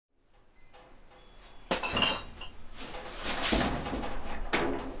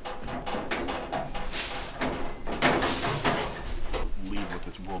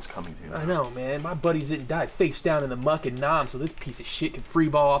I know, man. My buddies didn't die face down in the muck and Nam, so this piece of shit can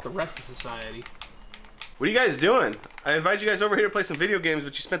freeball off the rest of society. What are you guys doing? I invited you guys over here to play some video games,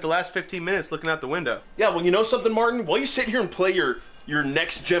 but you spent the last 15 minutes looking out the window. Yeah, well, you know something, Martin? While you sit here and play your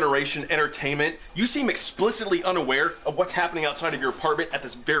next generation entertainment, you seem explicitly unaware of what's happening outside of your apartment at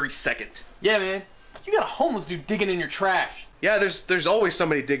this very second. Yeah, man. You got a homeless dude digging in your trash. Yeah, there's always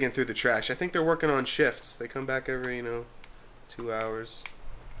somebody digging through the trash. I think they're working on shifts. They come back every, 2 hours.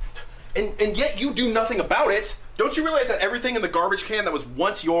 And yet you do nothing about it. Don't you realize that everything in the garbage can that was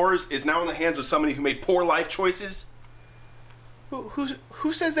once yours is now in the hands of somebody who made poor life choices?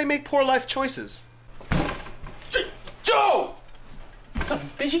 Who says they make poor life choices? Joe! Son of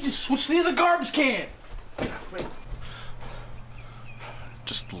a bitch, he just switched to the other garbage can. Wait.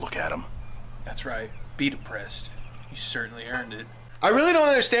 Just look at him. That's right. Be depressed. You certainly earned it. I really don't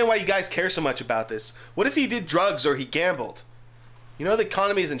understand why you guys care so much about this. What if he did drugs or he gambled? You know the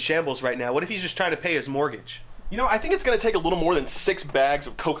economy is in shambles right now. What if he's just trying to pay his mortgage? You know, I think it's going to take a little more than 6 bags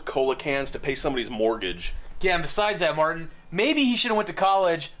of Coca-Cola cans to pay somebody's mortgage. Yeah, and besides that, Martin, maybe he should have went to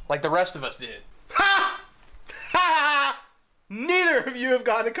college like the rest of us did. Ha! Ha! Neither of you have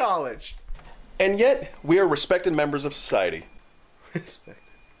gone to college. And yet, we are respected members of society. Respected.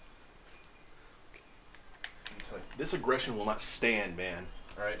 This aggression will not stand, man.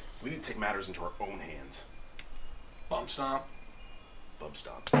 Alright? We need to take matters into our own hands. Bum stomp. Bum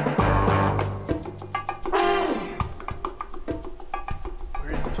stomp.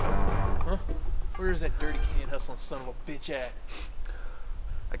 Where is he, Joe? Huh? Where is that dirty can hustling son of a bitch at?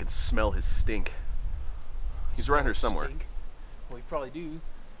 I can smell his stink. He's around here somewhere. Stink? Well, he probably do.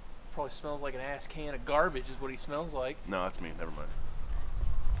 Probably smells like an ass can of garbage is what he smells like. No, that's me. Never mind.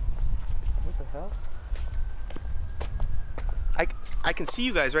 What the hell? I can see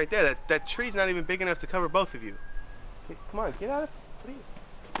you guys right there. That tree's not even big enough to cover both of you. Okay, come on, get out of...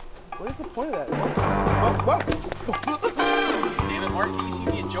 What is the point of that? What? Damn it, Mark, can you see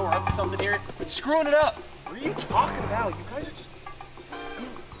me and Joe are up to something here? It's screwing it up. What are you talking about? You guys are just...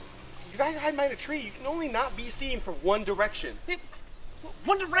 you guys hide behind a tree. You can only not be seen from one direction.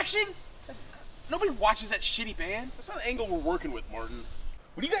 One Direction? Nobody watches that shitty band. That's not the angle we're working with, Martin.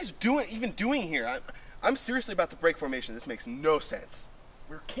 What are you guys doing here? I'm seriously about to break formation. This makes no sense.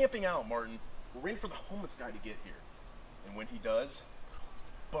 We're camping out, Martin. We're waiting for the homeless guy to get here. And when he does,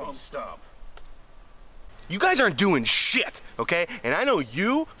 bum stomp. You guys aren't doing shit, okay? And I know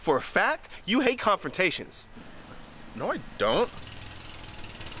you, for a fact, you hate confrontations. No, I don't.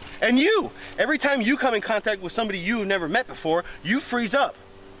 And you! Every time you come in contact with somebody you've never met before, you freeze up.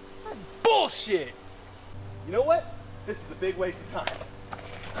 That's bullshit. You know what? This is a big waste of time.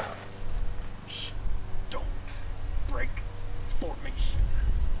 Shh. Don't break formation.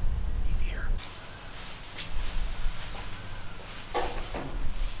 Easy here.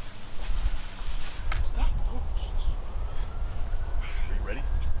 Stop. Are you ready?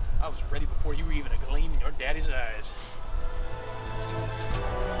 I was ready before you were even a gleam in your daddy's eyes. Let's do this.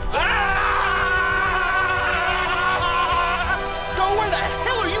 Ah! Joe, where the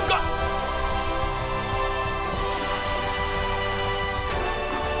hell are you going?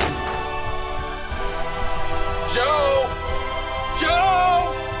 Joe!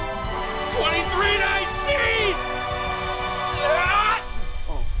 Joe! 2319! Ah!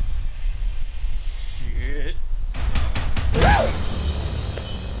 Oh. Shit.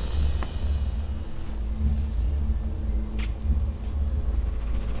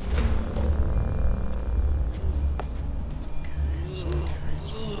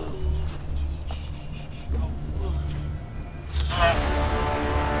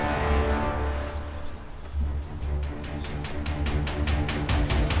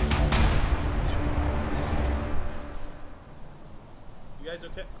 You guys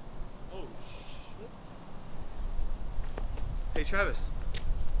okay? Oh, shit. Hey, Travis.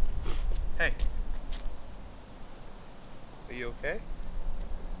 Hey. Are you okay?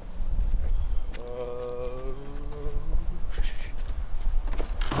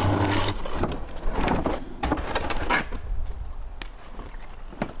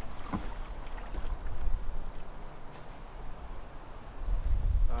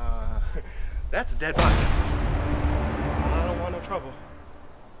 That's a dead body. I don't want no trouble.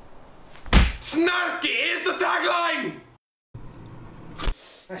 Snarky is the tagline!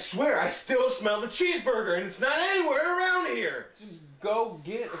 I swear, I still smell the cheeseburger, and it's not anywhere around here. Just go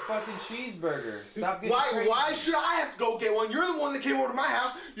get a fucking cheeseburger. Stop getting crazy. Why should I have to go get one? You're the one that came over to my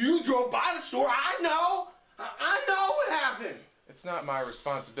house. You drove by the store. I know. I know what happened. It's not my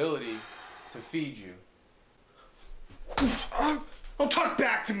responsibility to feed you. Don't talk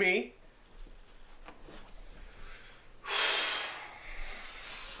back to me.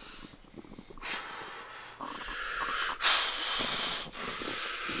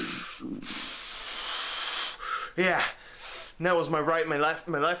 Yeah. And that was my right, my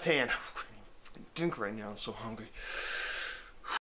left hand. Drink right now. I'm so hungry.